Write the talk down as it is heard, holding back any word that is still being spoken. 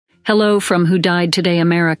Hello from Who Died Today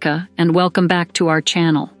America, and welcome back to our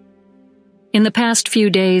channel. In the past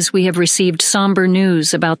few days, we have received somber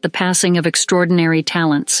news about the passing of extraordinary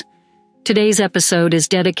talents. Today's episode is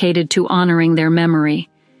dedicated to honoring their memory.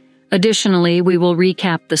 Additionally, we will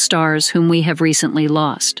recap the stars whom we have recently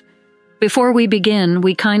lost. Before we begin,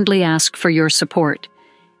 we kindly ask for your support.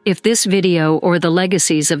 If this video or the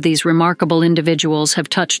legacies of these remarkable individuals have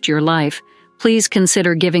touched your life, please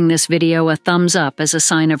consider giving this video a thumbs up as a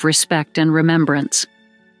sign of respect and remembrance.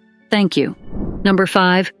 Thank you. Number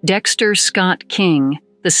 5. Dexter Scott King,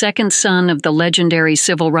 the second son of the legendary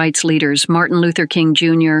civil rights leaders Martin Luther King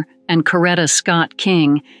Jr. and Coretta Scott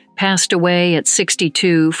King, passed away at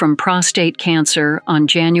 62 from prostate cancer on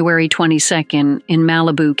January 22nd in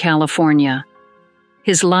Malibu, California.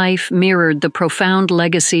 His life mirrored the profound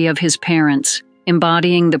legacy of his parents,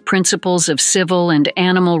 embodying the principles of civil and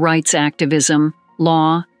animal rights activism,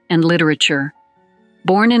 law, and literature.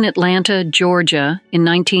 Born in Atlanta, Georgia, in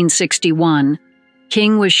 1961,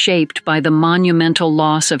 King was shaped by the monumental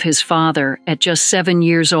loss of his father at just 7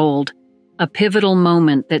 years old, a pivotal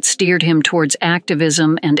moment that steered him towards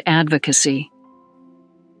activism and advocacy.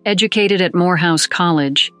 Educated at Morehouse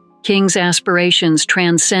College, King's aspirations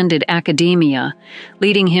transcended academia,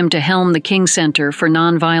 leading him to helm the King Center for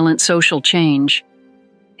Nonviolent Social Change.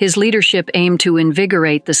 His leadership aimed to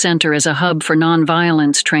invigorate the center as a hub for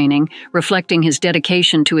nonviolence training, reflecting his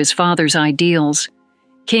dedication to his father's ideals.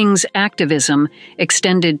 King's activism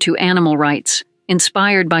extended to animal rights,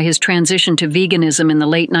 inspired by his transition to veganism in the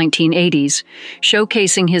late 1980s,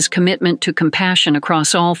 showcasing his commitment to compassion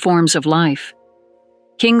across all forms of life.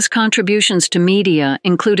 King's contributions to media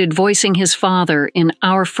included voicing his father in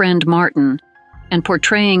Our Friend Martin and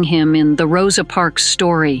portraying him in The Rosa Parks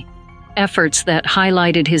Story, efforts that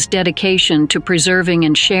highlighted his dedication to preserving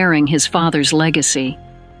and sharing his father's legacy.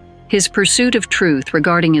 His pursuit of truth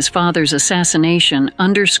regarding his father's assassination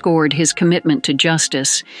underscored his commitment to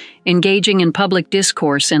justice, engaging in public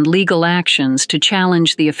discourse and legal actions to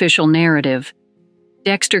challenge the official narrative.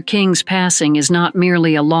 Dexter King's passing is not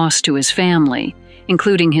merely a loss to his family,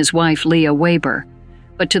 including his wife Leah Weber,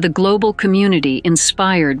 but to the global community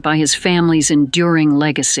inspired by his family's enduring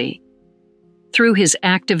legacy. Through his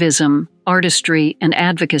activism, artistry, and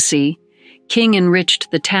advocacy, King enriched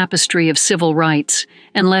the tapestry of civil rights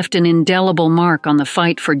and left an indelible mark on the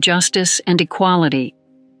fight for justice and equality.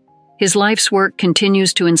 His life's work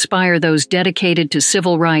continues to inspire those dedicated to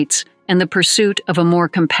civil rights and the pursuit of a more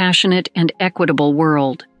compassionate and equitable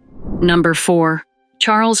world. Number 4.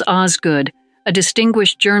 Charles Osgood, a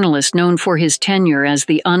distinguished journalist known for his tenure as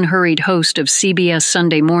the unhurried host of CBS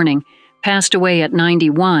Sunday Morning, passed away at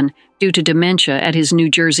 91 due to dementia at his New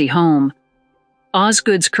Jersey home.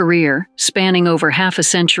 Osgood's career, spanning over half a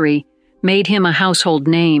century, made him a household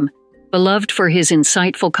name, beloved for his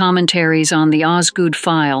insightful commentaries on the Osgood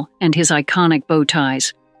File and his iconic bow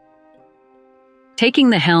ties.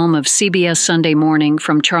 Taking the helm of CBS Sunday Morning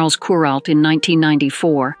from Charles Kuralt in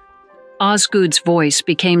 1994, Osgood's voice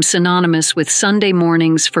became synonymous with Sunday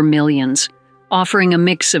mornings for millions, offering a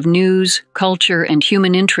mix of news, culture, and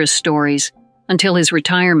human interest stories until his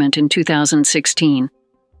retirement in 2016.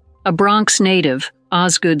 A Bronx native,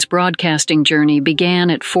 Osgood's broadcasting journey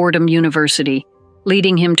began at Fordham University,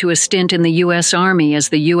 leading him to a stint in the U.S. Army as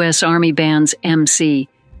the U.S. Army Band's MC,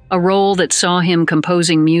 a role that saw him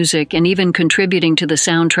composing music and even contributing to the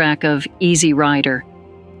soundtrack of Easy Rider.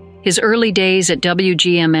 His early days at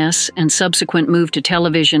WGMS and subsequent move to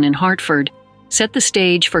television in Hartford set the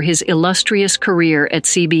stage for his illustrious career at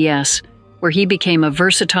CBS, where he became a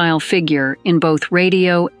versatile figure in both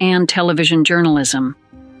radio and television journalism.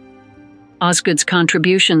 Osgood's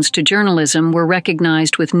contributions to journalism were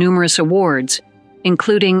recognized with numerous awards,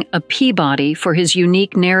 including a Peabody for his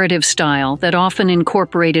unique narrative style that often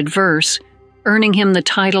incorporated verse, earning him the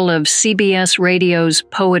title of CBS Radio's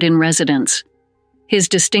Poet in Residence. His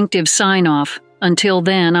distinctive sign-off, "Until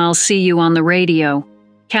then, I'll see you on the radio,"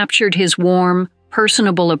 captured his warm,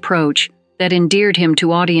 personable approach that endeared him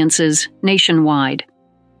to audiences nationwide.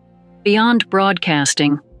 Beyond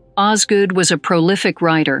broadcasting, Osgood was a prolific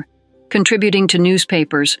writer, contributing to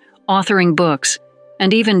newspapers, authoring books,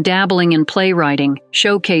 and even dabbling in playwriting,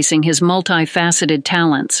 showcasing his multifaceted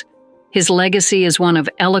talents. His legacy is one of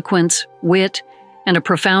eloquence, wit, and a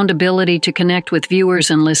profound ability to connect with viewers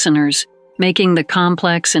and listeners, making the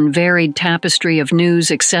complex and varied tapestry of news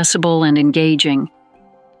accessible and engaging.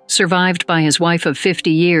 Survived by his wife of 50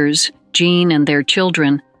 years, Jean, and their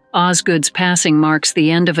children, Osgood's passing marks the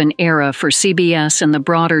end of an era for CBS and the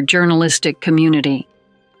broader journalistic community.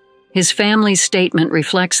 His family's statement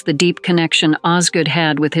reflects the deep connection Osgood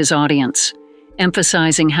had with his audience,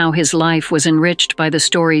 emphasizing how his life was enriched by the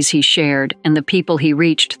stories he shared and the people he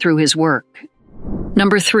reached through his work.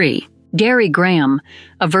 Number 3. Gary Graham,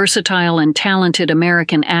 a versatile and talented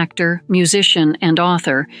American actor, musician, and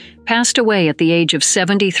author, passed away at the age of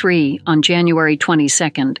 73 on January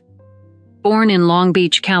 22nd. Born in Long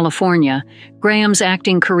Beach, California, Graham's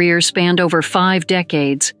acting career spanned over 5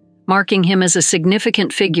 decades, marking him as a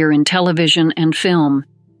significant figure in television and film.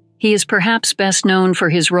 He is perhaps best known for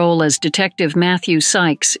his role as Detective Matthew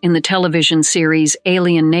Sykes in the television series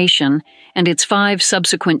Alien Nation and its 5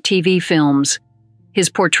 subsequent TV films. His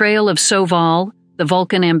portrayal of Soval, the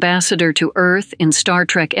Vulcan ambassador to Earth in Star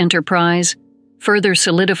Trek Enterprise, further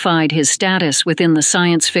solidified his status within the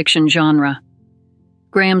science fiction genre.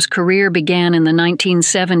 Graham's career began in the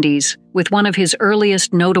 1970s with one of his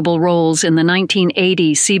earliest notable roles in the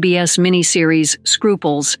 1980 CBS miniseries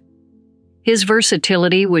Scruples. His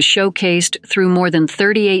versatility was showcased through more than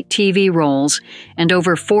 38 TV roles and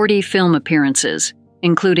over 40 film appearances,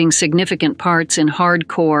 including significant parts in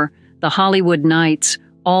Hardcore, The Hollywood Knights,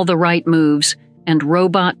 All the Right Moves, and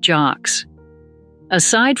Robot Jocks.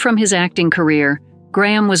 Aside from his acting career,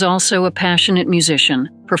 Graham was also a passionate musician,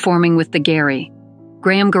 performing with the Gary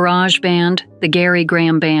Graham Garage Band, the Gary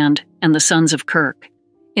Graham Band, and the Sons of Kirk.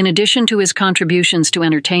 In addition to his contributions to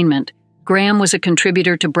entertainment, Graham was a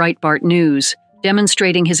contributor to Breitbart News,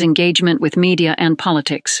 demonstrating his engagement with media and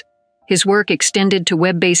politics. His work extended to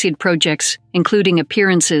web-based projects, including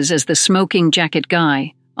appearances as the Smoking Jacket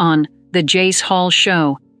Guy on The Jace Hall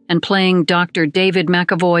Show and playing Dr. David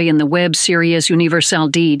McAvoy in the web series Universal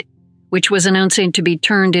Deed, which was announced to be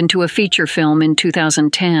turned into a feature film in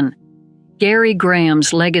 2010. Gary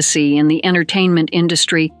Graham's legacy in the entertainment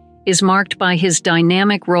industry is marked by his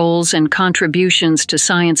dynamic roles and contributions to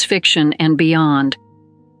science fiction and beyond.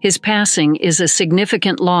 His passing is a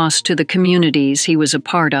significant loss to the communities he was a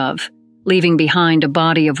part of, leaving behind a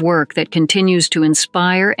body of work that continues to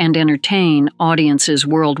inspire and entertain audiences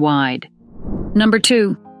worldwide. Number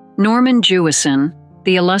 2. Norman Jewison,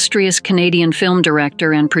 the illustrious Canadian film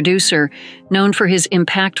director and producer, known for his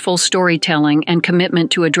impactful storytelling and commitment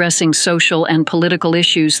to addressing social and political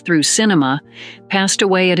issues through cinema, passed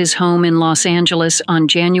away at his home in Los Angeles on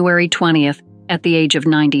January 20th at the age of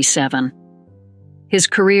 97. His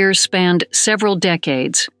career spanned several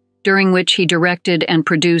decades, during which he directed and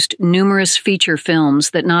produced numerous feature films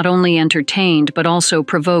that not only entertained but also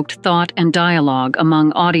provoked thought and dialogue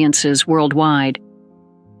among audiences worldwide.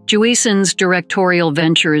 Jewison's directorial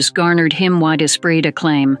ventures garnered him widespread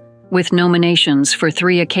acclaim, with nominations for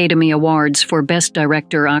 3 Academy Awards for Best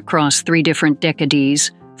Director across 3 different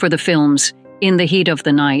decades for the films In the Heat of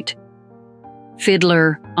the Night,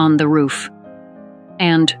 Fiddler on the Roof,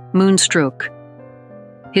 and Moonstruck.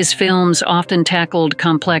 His films often tackled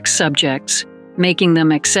complex subjects, making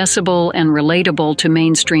them accessible and relatable to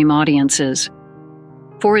mainstream audiences.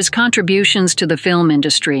 For his contributions to the film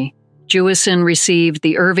industry, Jewison received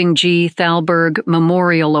the Irving G. Thalberg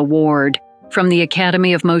Memorial Award from the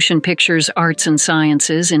Academy of Motion Pictures Arts and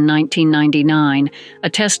Sciences in 1999, a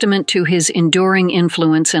testament to his enduring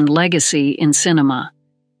influence and legacy in cinema.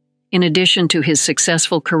 In addition to his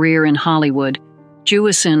successful career in Hollywood,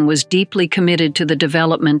 Jewison was deeply committed to the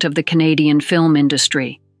development of the Canadian film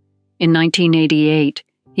industry. In 1988,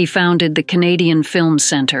 he founded the Canadian Film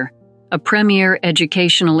Centre, a premier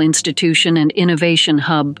educational institution and innovation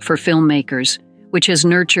hub for filmmakers, which has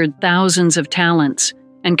nurtured thousands of talents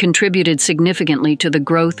and contributed significantly to the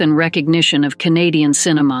growth and recognition of Canadian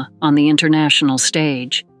cinema on the international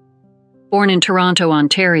stage. Born in Toronto,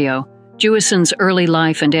 Ontario, Jewison's early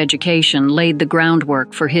life and education laid the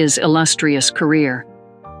groundwork for his illustrious career.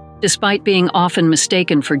 Despite being often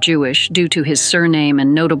mistaken for Jewish due to his surname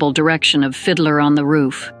and notable direction of Fiddler on the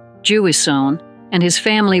Roof, Jewison and his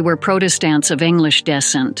family were Protestants of English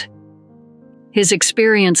descent. His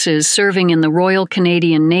experiences serving in the Royal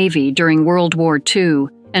Canadian Navy during World War II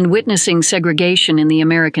and witnessing segregation in the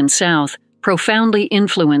American South profoundly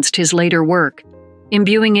influenced his later work,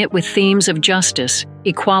 imbuing it with themes of justice,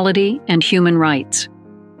 equality, and human rights.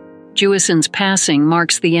 Jewison's passing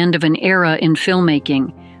marks the end of an era in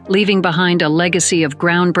filmmaking, leaving behind a legacy of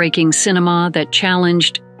groundbreaking cinema that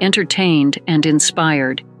challenged, entertained, and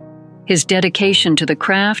inspired. His dedication to the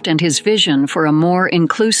craft and his vision for a more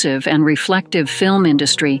inclusive and reflective film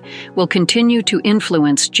industry will continue to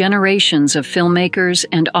influence generations of filmmakers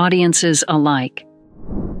and audiences alike.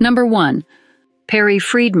 Number 1. Perry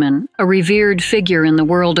Friedman, a revered figure in the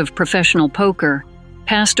world of professional poker,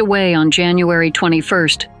 passed away on January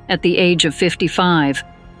 21st at the age of 55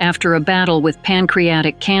 after a battle with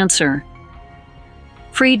pancreatic cancer.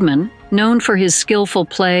 Friedman, known for his skillful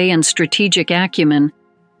play and strategic acumen,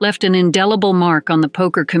 left an indelible mark on the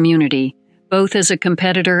poker community, both as a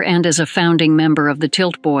competitor and as a founding member of the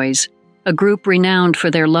Tilt Boys, a group renowned for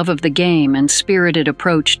their love of the game and spirited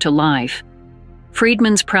approach to life.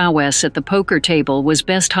 Friedman's prowess at the poker table was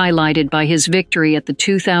best highlighted by his victory at the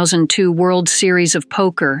 2002 World Series of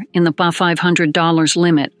Poker in the $500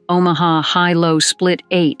 limit Omaha High-Low Split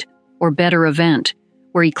 8 or better event,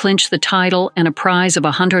 where he clinched the title and a prize of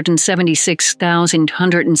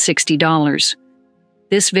 $176,160.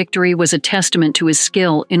 This victory was a testament to his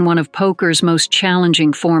skill in one of poker's most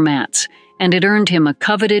challenging formats, and it earned him a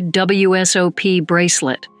coveted WSOP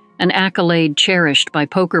bracelet, an accolade cherished by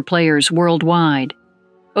poker players worldwide.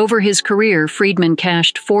 Over his career, Friedman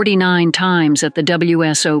cashed 49 times at the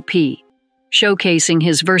WSOP, showcasing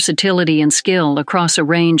his versatility and skill across a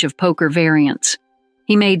range of poker variants.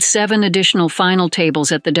 He made 7 additional final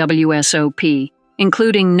tables at the WSOP,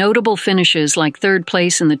 including notable finishes like third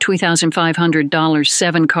place in the $2,500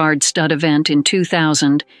 7-card stud event in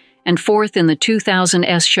 2000 and fourth in the 2000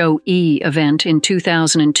 S-Show E event in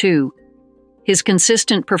 2002. His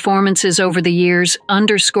consistent performances over the years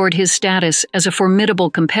underscored his status as a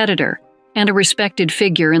formidable competitor and a respected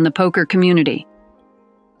figure in the poker community.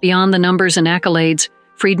 Beyond the numbers and accolades,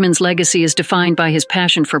 Friedman's legacy is defined by his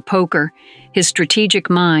passion for poker, his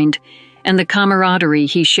strategic mind, and the camaraderie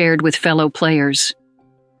he shared with fellow players.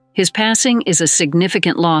 His passing is a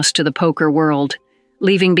significant loss to the poker world,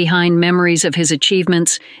 leaving behind memories of his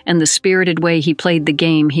achievements and the spirited way he played the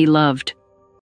game he loved.